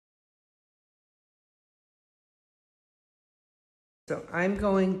So I'm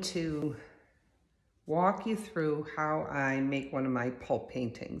going to walk you through how I make one of my pulp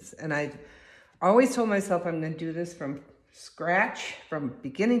paintings. And I've always told myself I'm going to do this from scratch, from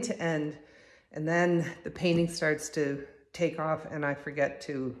beginning to end, and then the painting starts to take off and I forget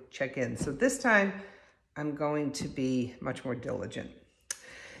to check in. So this time I'm going to be much more diligent.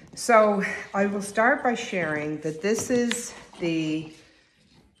 So I will start by sharing that this is the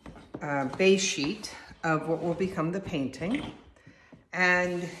base sheet of what will become the painting.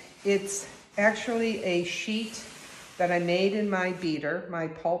 And it's actually a sheet that I made in my beater, my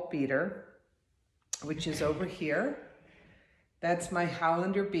pulp beater, which is over here. That's my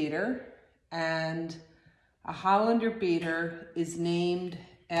Hollander beater. And a Hollander beater is named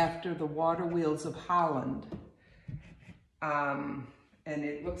after the water wheels of Holland. And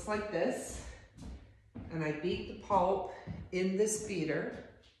it looks like this. And I beat the pulp in this beater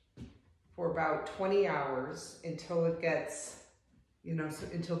for about 20 hours until it gets,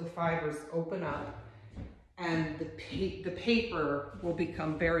 until the fibers open up and the paper will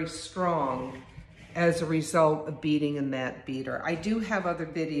become very strong as a result of beating in that beater. I do have other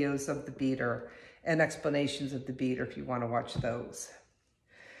videos of the beater and explanations of the beater if you want to watch those.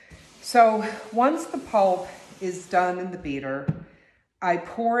 So once the pulp is done in the beater, I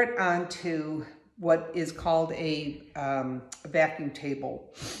pour it onto what is called a vacuum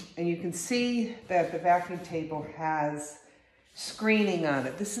table. And you can see that the vacuum table has screening on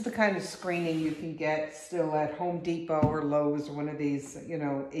it. This is the kind of screening you can get still at Home Depot or Lowe's or one of these,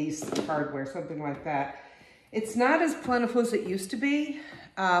 Ace Hardware, something like that. It's not as plentiful as it used to be.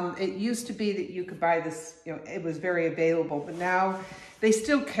 It used to be that you could buy this, it was very available, but now they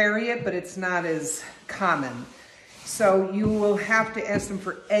still carry it, but it's not as common. So you will have to ask them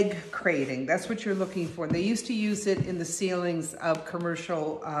for egg crating. That's what you're looking for. They used to use it in the ceilings of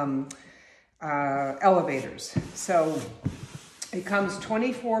commercial elevators. So it comes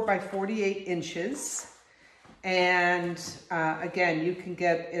 24 by 48 inches. And again, you can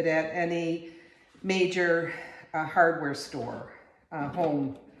get it at any major hardware store,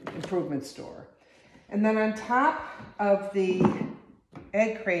 home improvement store. And then on top of the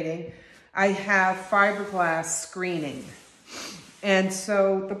egg crating, I have fiberglass screening. And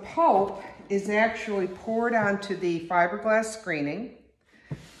so the pulp is actually poured onto the fiberglass screening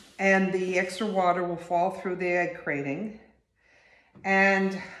and the extra water will fall through the egg crating.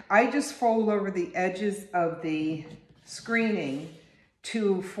 And I just fold over the edges of the screening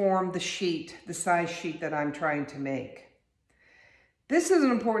to form the sheet, the size sheet that I'm trying to make. This is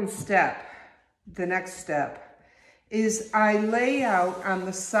an important step. The next step is I lay out on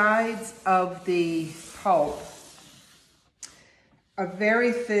the sides of the pulp a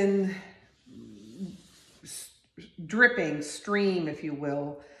very thin dripping stream, if you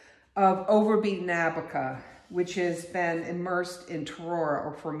will, of overbeaten abaca, which has been immersed in Terrora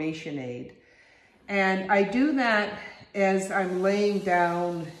or formation aid. And I do that as I'm laying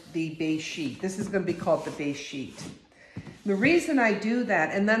down the base sheet. This is going to be called the base sheet. The reason I do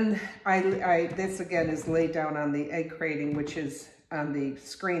that, and then this again is laid down on the egg crating, which is on the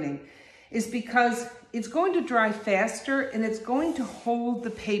screening, is because it's going to dry faster and it's going to hold the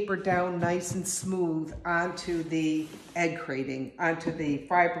paper down nice and smooth onto the egg crating, onto the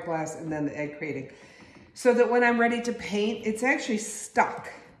fiberglass and then the egg crating. So that when I'm ready to paint, it's actually stuck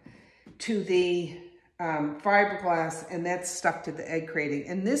to the fiberglass and that's stuck to the egg crating.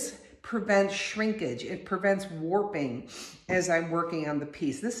 And this prevents shrinkage. It prevents warping as I'm working on the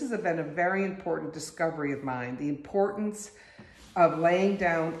piece. This has been a very important discovery of mine, the importance of laying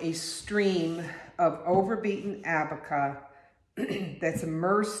down a stream of overbeaten abaca that's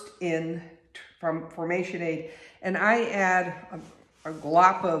immersed in from formation aid. And I add a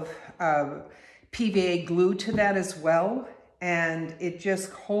glop of PVA glue to that as well. And it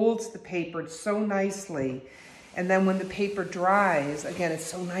just holds the paper so nicely. And then when the paper dries, again, it's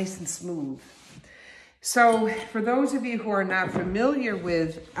so nice and smooth. So for those of you who are not familiar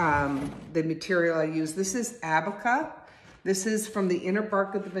with the material I use, this is abaca. This is from the inner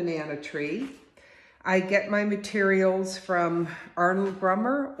bark of the banana tree. I get my materials from Arnold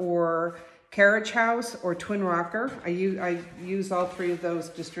Brummer or Carriage House or Twin Rocker. I use all three of those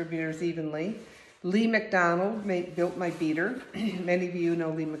distributors evenly. Lee McDonald built my beater. Many of you know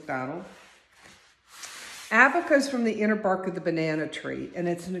Lee McDonald. Abaca is from the inner bark of the banana tree, and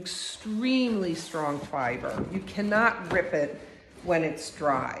it's an extremely strong fiber. You cannot rip it when it's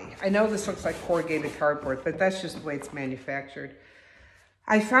dry. I know this looks like corrugated cardboard, but that's just the way it's manufactured.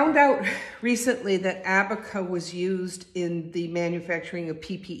 I found out recently that abaca was used in the manufacturing of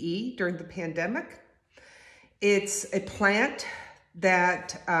PPE during the pandemic. It's a plant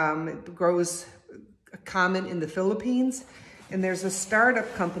that grows common in the Philippines. And there's a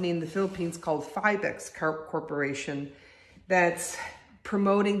startup company in the Philippines called Fibex Corporation that's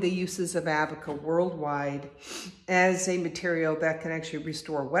promoting the uses of abaca worldwide as a material that can actually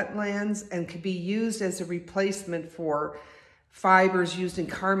restore wetlands and can be used as a replacement for fibers used in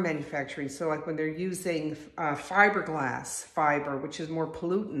car manufacturing. So like when they're using fiberglass fiber, which is more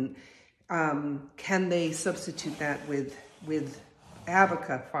pollutant, can they substitute that with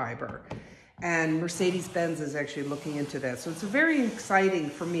abaca fiber? And Mercedes-Benz is actually looking into that. So it's very exciting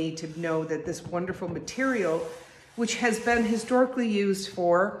for me to know that this wonderful material, which has been historically used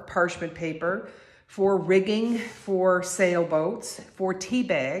for parchment paper, for rigging, for sailboats, for tea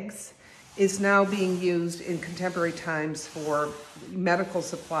bags, is now being used in contemporary times for medical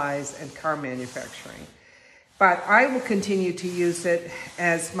supplies and car manufacturing. But I will continue to use it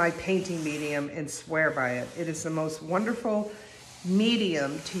as my painting medium and swear by it. It is the most wonderful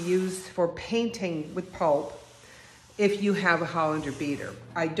medium to use for painting with pulp if you have a Hollander beater.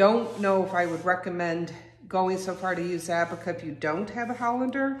 I don't know if I would recommend going so far to use abaca if you don't have a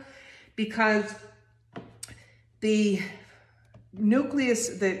Hollander, because the nucleus,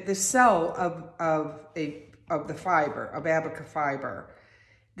 the cell of the fiber, of abaca fiber,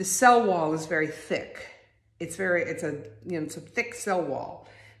 the cell wall is very thick. It's a thick cell wall.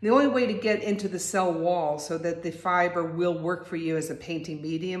 The only way to get into the cell wall so that the fiber will work for you as a painting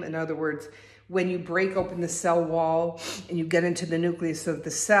medium, in other words, when you break open the cell wall and you get into the nucleus of the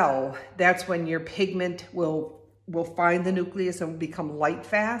cell, that's when your pigment will find the nucleus and will become light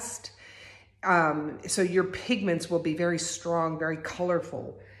fast. So your pigments will be very strong, very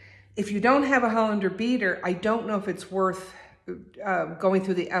colorful. If you don't have a Hollander beater, I don't know if it's worth going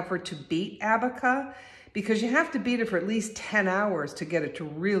through the effort to beat abaca, because you have to beat it for at least 10 hours to get it to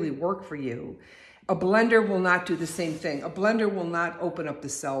really work for you. A blender will not do the same thing. A blender will not open up the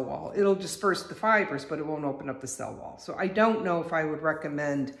cell wall. It'll disperse the fibers, but it won't open up the cell wall. So I don't know if I would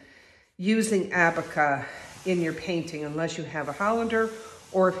recommend using abaca in your painting unless you have a Hollander,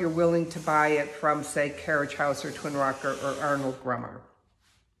 or if you're willing to buy it from, say, Carriage House or Twin Rocker or Arnold Grummer.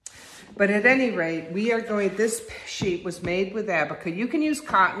 But at any rate, this sheet was made with abaca. You can use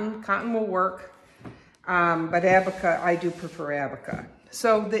cotton. Cotton will work. But abaca, I do prefer abaca.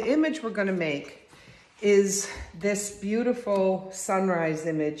 So the image we're going to make is this beautiful sunrise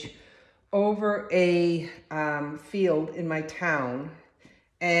image over a field in my town.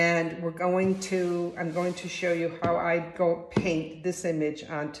 And I'm going to show you how I paint this image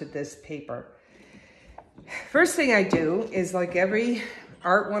onto this paper. First thing I do is, like every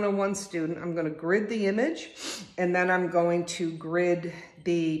Art 101 student, I'm going to grid the image, and then I'm going to grid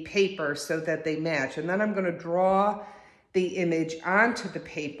the paper so that they match. And then I'm going to draw the image onto the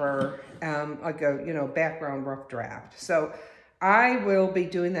paper like a background rough draft. So I will be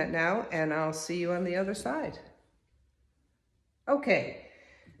doing that now, and I'll see you on the other side. Okay,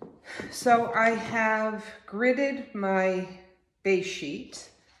 so I have gridded my base sheet,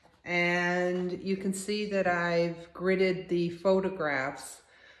 and you can see that I've gridded the photographs.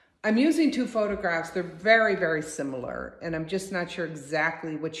 I'm using two photographs. They're very, very similar, and I'm just not sure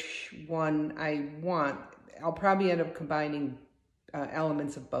exactly which one I want. I'll probably end up combining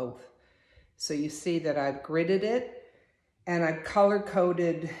elements of both. So you see that I've gridded it, and I've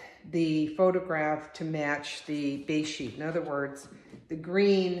color-coded the photograph to match the base sheet. In other words, the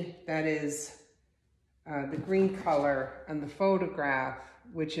green, that is the green color on the photograph,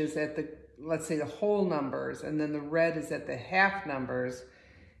 which is at the, let's say, the whole numbers, and then the red is at the half numbers,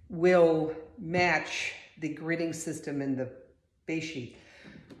 will match the gridding system in the base sheet.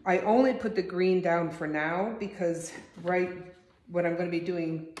 I only put the green down for now because what I'm going to be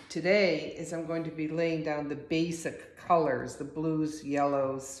doing today is I'm going to be laying down the basic colors, the blues,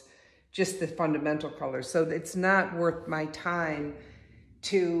 yellows, just the fundamental colors. So it's not worth my time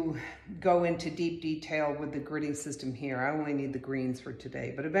to go into deep detail with the gridding system here. I only need the greens for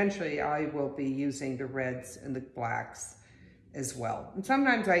today, but eventually I will be using the reds and the blacks as well. And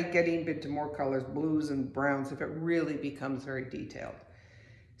sometimes I get into more colors, blues and browns, if it really becomes very detailed.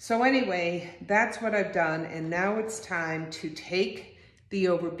 So anyway, that's what I've done, and now it's time to take the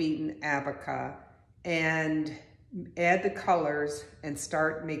overbeaten abaca and add the colors and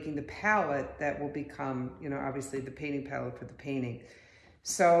start making the palette that will become, obviously the painting palette for the painting.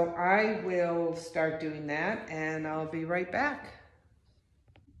 So I will start doing that, and I'll be right back.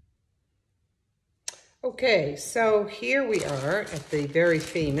 Okay, so here we are at the very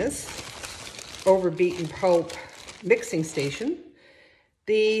famous overbeaten pulp mixing station.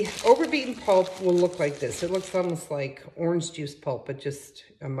 The overbeaten pulp will look like this. It looks almost like orange juice pulp, but just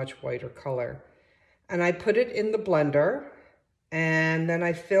a much whiter color. And I put it in the blender, and then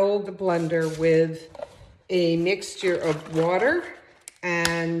I filled the blender with a mixture of water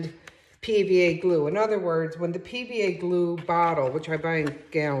and PVA glue. In other words, when the PVA glue bottle, which I buy in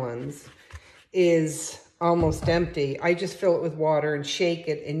gallons, is almost empty, I just fill it with water and shake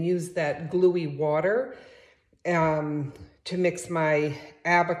it and use that gluey water to mix my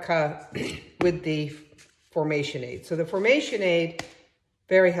Abaca with the Formation Aid. So the Formation Aid,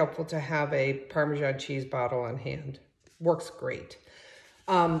 very helpful to have a Parmesan cheese bottle on hand. Works great.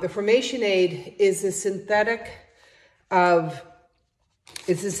 The Formation Aid is a synthetic of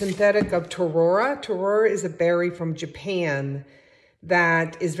Torora. Torora is a berry from Japan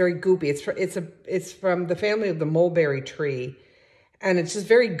that is very goopy. It's from the family of the mulberry tree, and it's just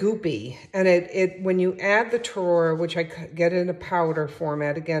very goopy. And it when you add the Torora, which I get in a powder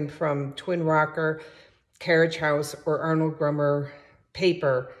format, again from Twin Rocker, Carriage House, or Arnold Grummer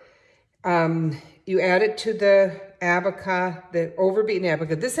paper, you add it to the Abaca, the overbeaten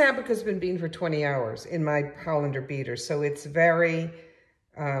Abaca. This Abaca has been beaten for 20 hours in my Hollander beater, so it's very,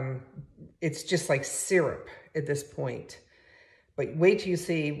 it's just like syrup at this point. But wait till you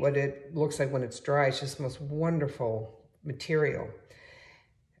see what it looks like when it's dry. It's just the most wonderful material.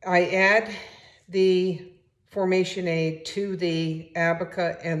 I add the Formation Aid to the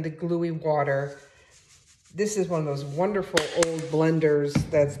Abaca and the gluey water. This is one of those wonderful old blenders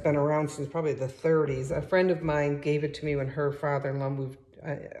that's been around since probably the 30s. A friend of mine gave it to me when her father-in-law moved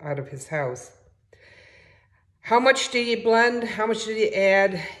out of his house. How much do you blend? How much do you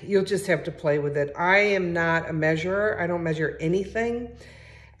add? You'll just have to play with it. I am not a measurer. I don't measure anything.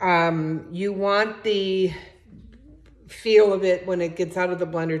 You want the feel of it when it gets out of the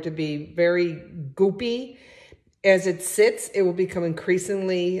blender to be very goopy. As it sits, it will become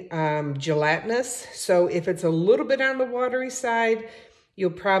increasingly gelatinous. So if it's a little bit on the watery side,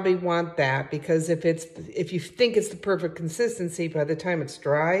 you'll probably want that, because if you think it's the perfect consistency, by the time it's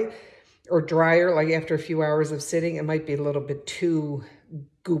dry or drier, like after a few hours of sitting, it might be a little bit too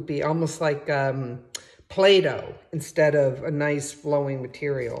goopy, almost like Play-Doh instead of a nice flowing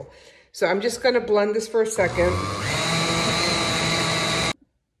material. So I'm just going to blend this for a second.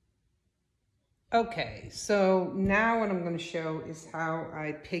 Okay, so now what I'm going to show is how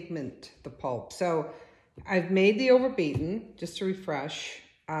I pigment the pulp. So I've made the overbeaten, just to refresh.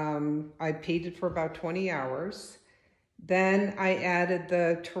 I peated for about 20 hours. Then I added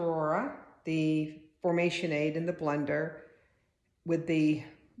the Torora, the Formation Aid in the blender with the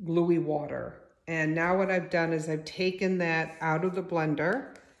gluey water. And now what I've done is I've taken that out of the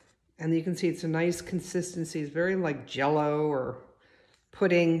blender, and you can see it's a nice consistency. It's very like Jell-O or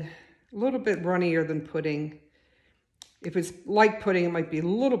pudding. A little bit runnier than pudding. If it's like pudding, it might be a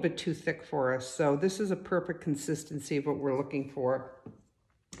little bit too thick for us. So this is a perfect consistency of what we're looking for.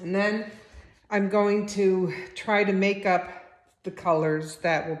 And then I'm going to try to make up the colors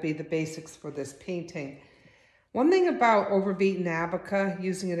that will be the basics for this painting. One thing about overbeaten Abaca,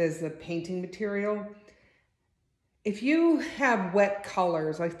 using it as a painting material, if you have wet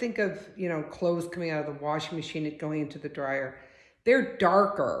colors, like think of, clothes coming out of the washing machine and going into the dryer, they're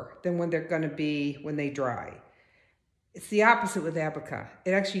darker than when they're going to be when they dry. It's the opposite with Abaca.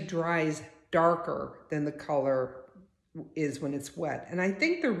 It actually dries darker than the color is when it's wet. And I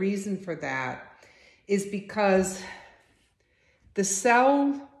think the reason for that is because the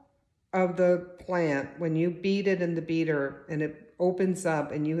cell of the plant, when you beat it in the beater and it opens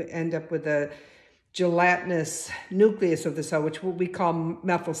up and you end up with a gelatinous nucleus of the cell, which we call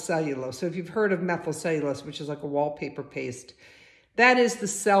methyl cellulose. So if you've heard of methyl cellulose, which is like a wallpaper paste, that is the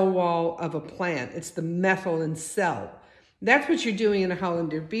cell wall of a plant. It's the methylene cell. That's what you're doing in a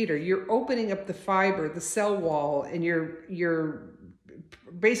Hollander beater. You're opening up the fiber, the cell wall, and you're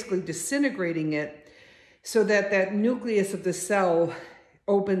basically disintegrating it so that that nucleus of the cell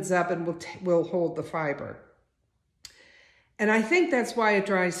opens up and will hold the fiber. And I think that's why it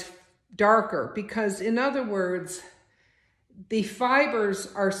dries darker, because in other words, the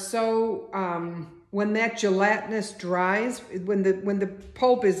fibers are so, when that gelatinous dries, when the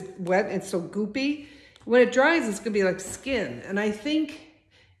pulp is wet and so goopy, when it dries, it's gonna be like skin. And I think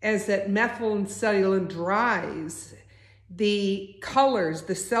as that methylene cellulose dries, the colors,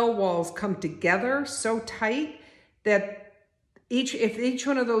 the cell walls come together so tight that if each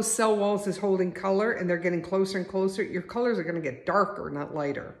one of those cell walls is holding color and they're getting closer and closer, your colors are gonna get darker, not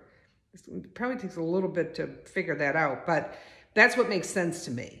lighter. It probably takes a little bit to figure that out, but that's what makes sense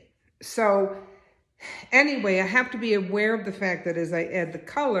to me. So anyway, I have to be aware of the fact that as I add the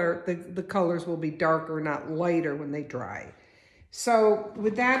color, the colors will be darker, not lighter when they dry. So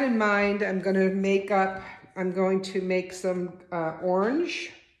with that in mind, I'm going to make some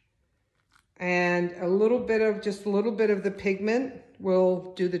orange, and just a little bit of the pigment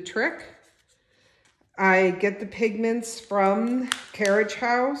will do the trick. I get the pigments from Carriage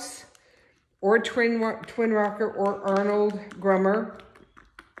House or Twin Rocker or Arnold Grummer.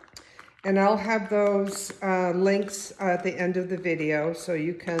 And I'll have those links at the end of the video so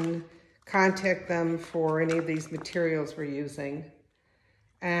you can contact them for any of these materials we're using.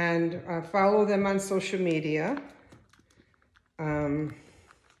 And follow them on social media. All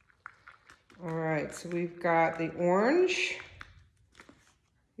right, so we've got the orange,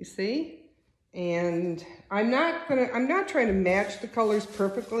 you see? And I'm not trying to match the colors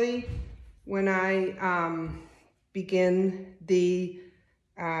perfectly when I begin the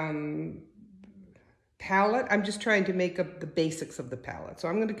palette. I'm just trying to make up the basics of the palette. So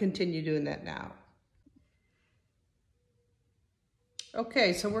I'm going to continue doing that now.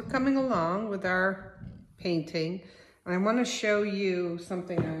 Okay, so we're coming along with our painting. And I want to show you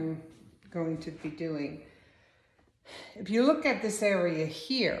something I'm going to be doing. If you look at this area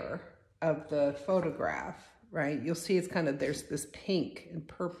here of the photograph, right, you'll see it's kind of, there's this pink and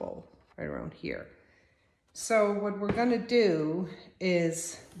purple right around here. So what we're going to do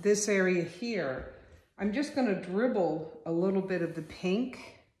is this area here, I'm just going to dribble a little bit of the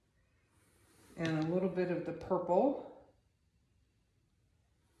pink and a little bit of the purple.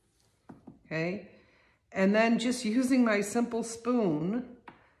 Okay. And then just using my simple spoon,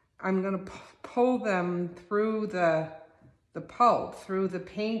 I'm going to pull them through the pulp, through the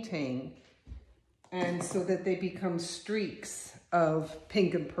painting, and so that they become streaks of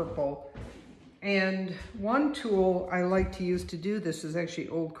pink and purple. And one tool I like to use to do this is actually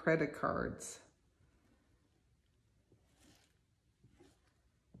old credit cards.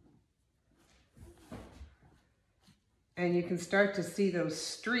 And you can start to see those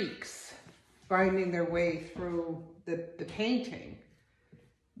streaks finding their way through the painting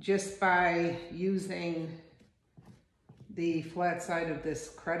just by using the flat side of this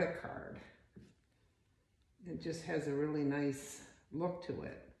credit card. It just has a really nice look to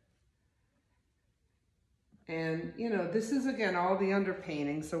it. And, you know, this is, again, all the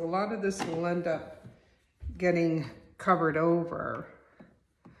underpainting, so a lot of this will end up getting covered over.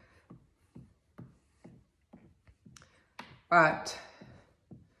 But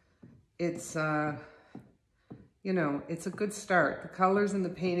it's, you know, it's a good start. The colors in the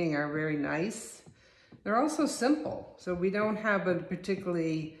painting are very nice. They're also simple, so we don't have a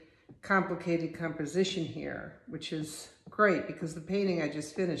particularly complicated composition here, which is great because the painting I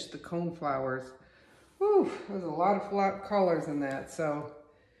just finished, the cone flowers, whew, there's a lot of colors in that. So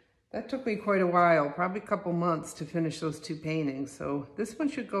that took me quite a while, probably a couple months to finish those two paintings. So this one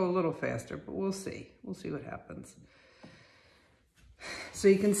should go a little faster, but we'll see. We'll see what happens. So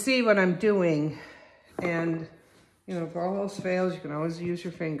you can see what I'm doing. And, you know, if all else fails, you can always use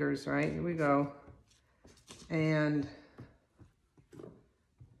your fingers, right? Here we go. And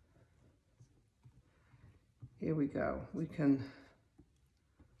here we go. We can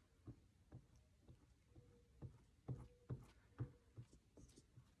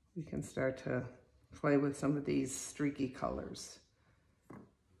start to play with some of these streaky colors.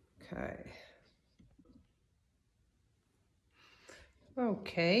 Okay.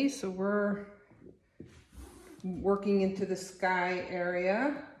 Okay, so we're working into the sky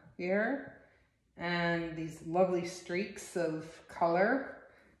area here, and these lovely streaks of color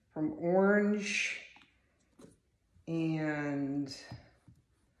from orange and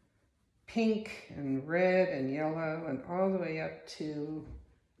pink and red and yellow and all the way up to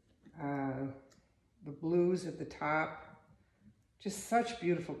the blues at the top. Just such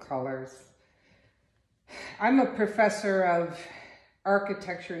beautiful colors. I'm a professor of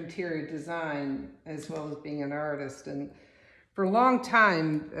architecture, interior design, as well as being an artist. And for a long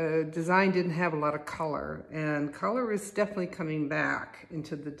time, design didn't have a lot of color, and color is definitely coming back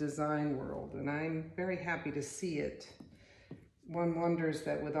into the design world, and I'm very happy to see it. One wonders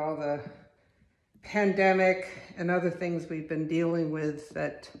that with all the pandemic and other things we've been dealing with,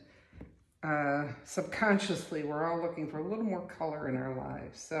 that subconsciously we're all looking for a little more color in our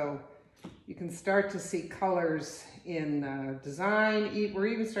lives. So you can start to see colors in design. We're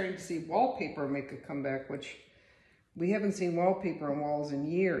even starting to see wallpaper make a comeback, which we haven't seen wallpaper on walls in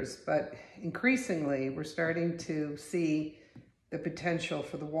years, but increasingly we're starting to see the potential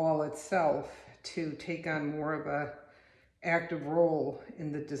for the wall itself to take on more of a active role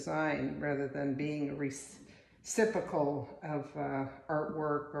in the design rather than being a reciprocal of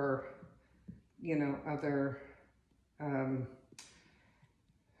artwork or, you know, other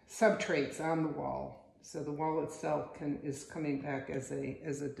subtraits on the wall. So the wall itself is coming back as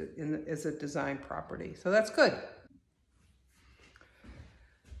a design property. So that's good.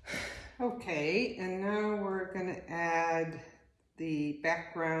 Okay, and now we're going to add the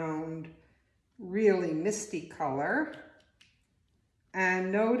background really misty color.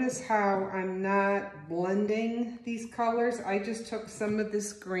 And notice how I'm not blending these colors. I just took some of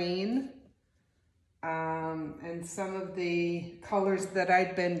this green and some of the colors that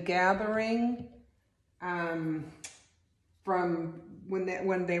I'd been gathering from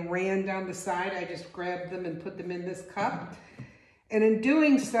when they ran down the side. I just grabbed them and put them in this cup. And in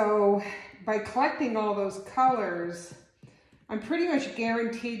doing so, by collecting all those colors, I'm pretty much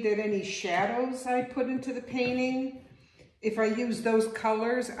guaranteed that any shadows I put into the painting, if I use those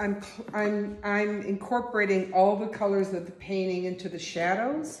colors, I'm incorporating all the colors of the painting into the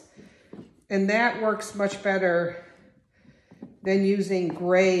shadows. And that works much better than using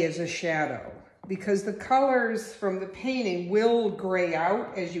gray as a shadow, because the colors from the painting will gray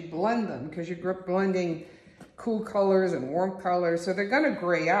out as you blend them, because you're blending cool colors and warm colors, so they're gonna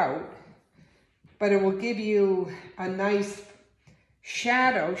gray out, but it will give you a nice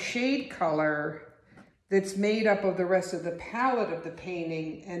shade color that's made up of the rest of the palette of the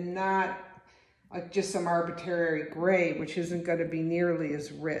painting, and not like just some arbitrary gray, which isn't gonna be nearly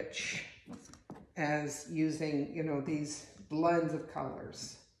as rich as using, you know, these blends of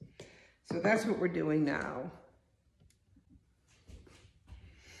colors. So that's what we're doing now.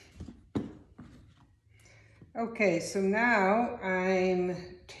 Okay, so now I'm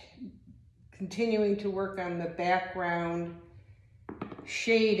continuing to work on the background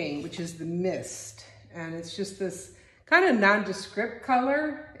shading, which is the mist. And it's just this kind of nondescript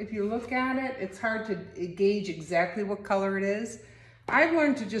color. If you look at it, it's hard to gauge exactly what color it is. I've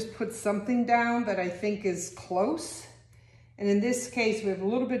learned to just put something down that I think is close. And in this case, we have a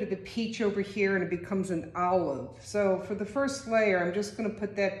little bit of a peach over here and it becomes an olive. So for the first layer, I'm just gonna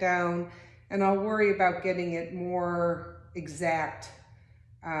put that down, and I'll worry about getting it more exact,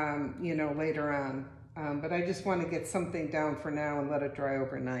 you know, later on. But I just want to get something down for now and let it dry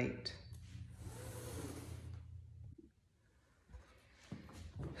overnight.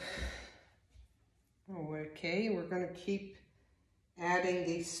 Okay, we're going to keep adding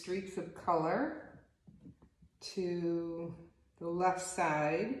these streaks of color to the left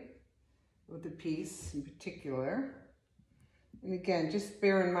side of the piece in particular. And again, just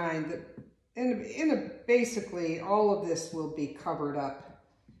bear in mind that basically all of this will be covered up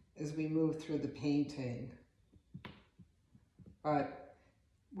as we move through the painting. But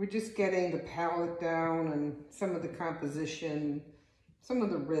we're just getting the palette down and some of the composition, some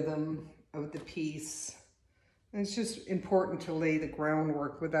of the rhythm of the piece. And it's just important to lay the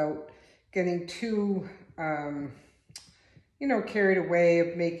groundwork without getting too, you know, carried away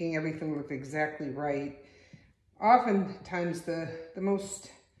of making everything look exactly right. Oftentimes the most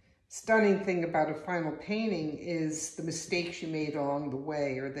stunning thing about a final painting is the mistakes you made along the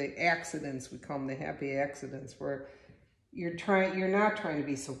way, or the accidents. We call them the happy accidents, where you're not trying to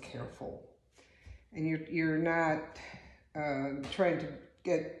be so careful, and you're not trying to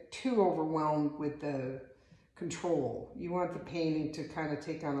get too overwhelmed with the control. You want the painting to kind of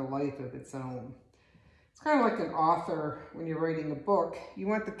take on a life of its own. It's kind of like an author when you're writing a book. You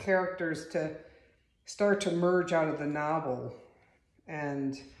want the characters to start to merge out of the novel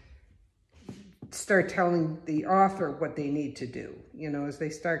and start telling the author what they need to do, you know, as they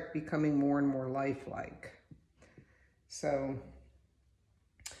start becoming more and more lifelike. So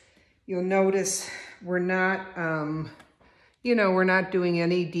you'll notice we're not, you know, we're not doing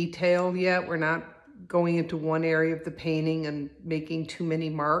any detail yet. We're not going into one area of the painting and making too many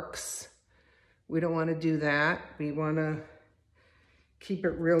marks. We don't want to do that. We want to keep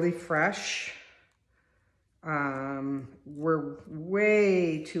it really fresh. We're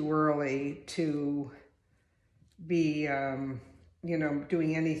way too early to be, you know,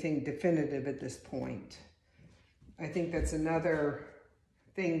 doing anything definitive at this point. I think that's another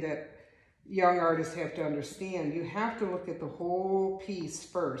thing that young artists have to understand. You have to look at the whole piece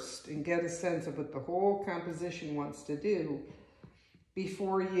first and get a sense of what the whole composition wants to do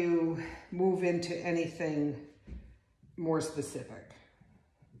before you move into anything more specific.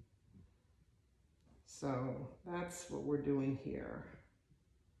 So that's what we're doing here.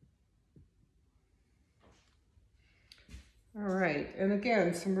 All right, and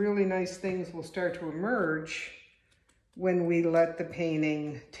again, some really nice things will start to emerge when we let the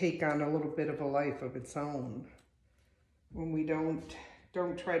painting take on a little bit of a life of its own. When we don't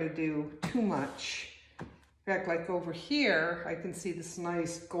try to do too much. In fact, like over here, I can see this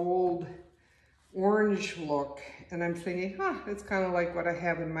nice gold orange look, and I'm thinking, it's kind of like what I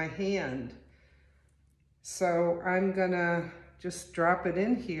have in my hand. So I'm gonna just drop it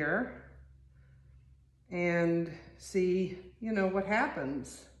in here and see, you know, what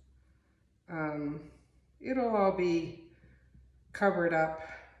happens. It'll all be covered up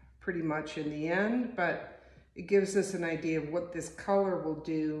pretty much in the end, but it gives us an idea of what this color will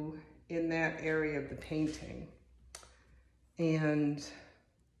do in that area of the painting. And,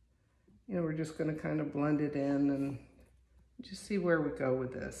 you know, we're just gonna kind of blend it in and just see where we go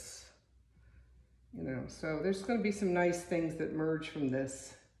with this. You know, so there's gonna be some nice things that merge from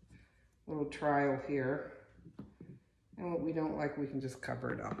this little trial here. And what we don't like, we can just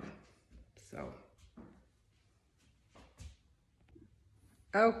cover it up. So,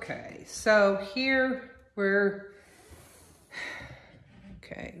 okay, so here we're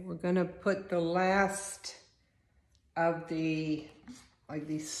gonna put the last of the, like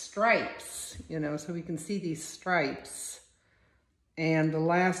these stripes, you know, so we can see these stripes. And the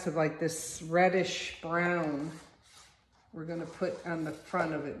last of like this reddish brown, we're gonna put on the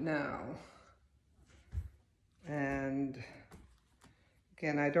front of it now. And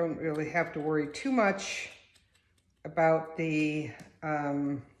again, I don't really have to worry too much about the,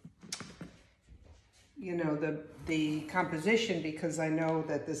 you know, the composition, because I know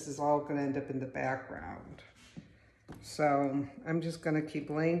that this is all gonna end up in the background. So I'm just gonna keep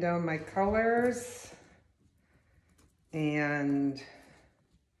laying down my colors, and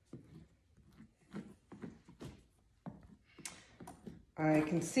I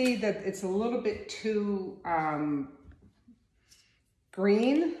can see that it's a little bit too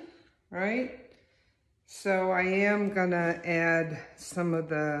green, right? So I am gonna add some of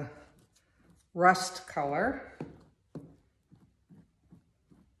the rust color.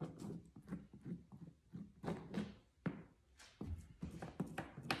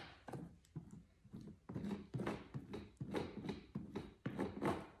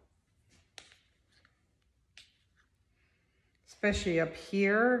 Especially up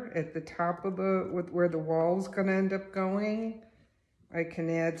here at the top of where the wall's gonna end up going. I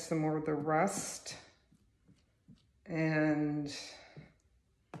can add some more of the rust and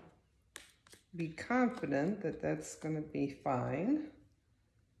be confident that that's gonna be fine.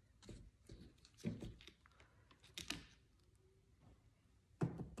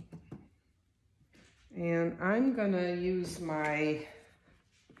 And I'm gonna use my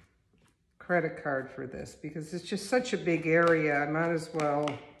credit card for this because it's just such a big area. I might as well,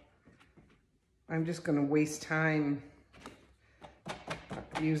 I'm just gonna waste time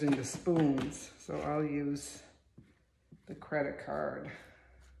using the spoons. So I'll use the credit card.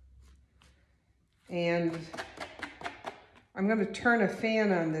 And I'm gonna turn a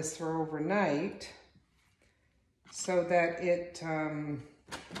fan on this for overnight so that it,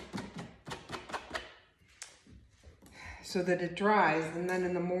 dries, and then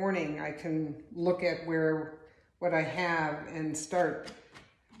in the morning I can look at what I have and start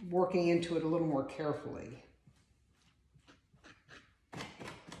working into it a little more carefully.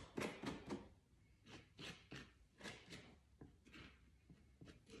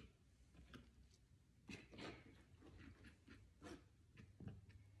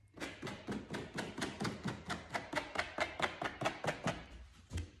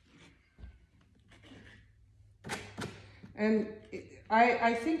 And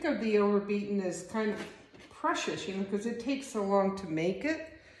I think of the overbeaten as kind of precious, you know, because it takes so long to make it.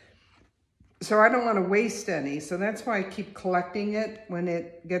 So I don't want to waste any. So that's why I keep collecting it when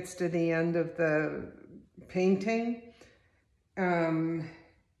it gets to the end of the painting. And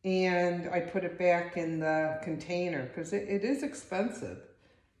I put it back in the container because it is expensive.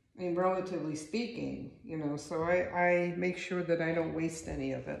 I mean, relatively speaking, you know, so I make sure that I don't waste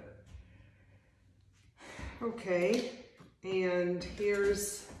any of it. Okay. And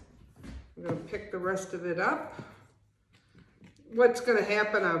I'm gonna pick the rest of it up. What's gonna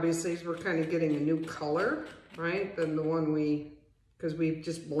happen, obviously, is we're kind of getting a new color, right? Than the one because we've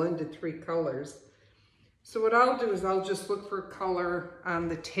just blended 3 colors. So what I'll do is I'll just look for a color on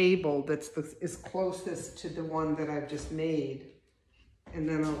the table that's is closest to the one that I've just made. And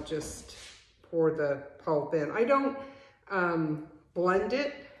then I'll just pour the pulp in. I don't blend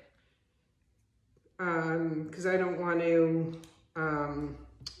it, because I don't want to,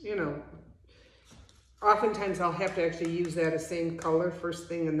 you know, oftentimes I'll have to actually use that same color first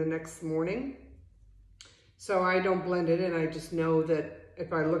thing in the next morning. So I don't blend it in. I just know that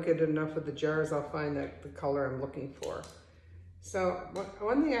if I look at enough of the jars, I'll find that the color I'm looking for. So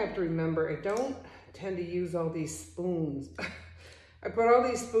one thing I have to remember, I don't tend to use all these spoons. I put all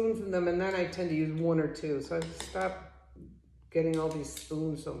these spoons in them, and then I tend to use 1 or 2. So I stop getting all these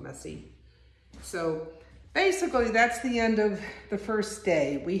spoons so messy. So basically that's the end of the first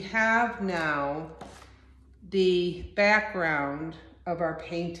day. We have now the background of our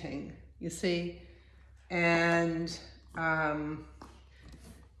painting, you see, and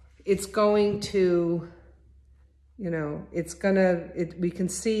it's going to, You know, we can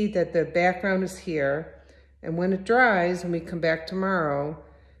see that the background is here, and when it dries and we come back tomorrow,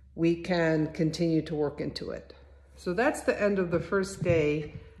 we can continue to work into it. So that's the end of the first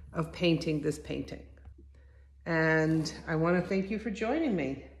day of painting this painting. And I want to thank you for joining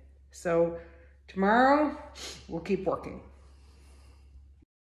me. So tomorrow, we'll keep working.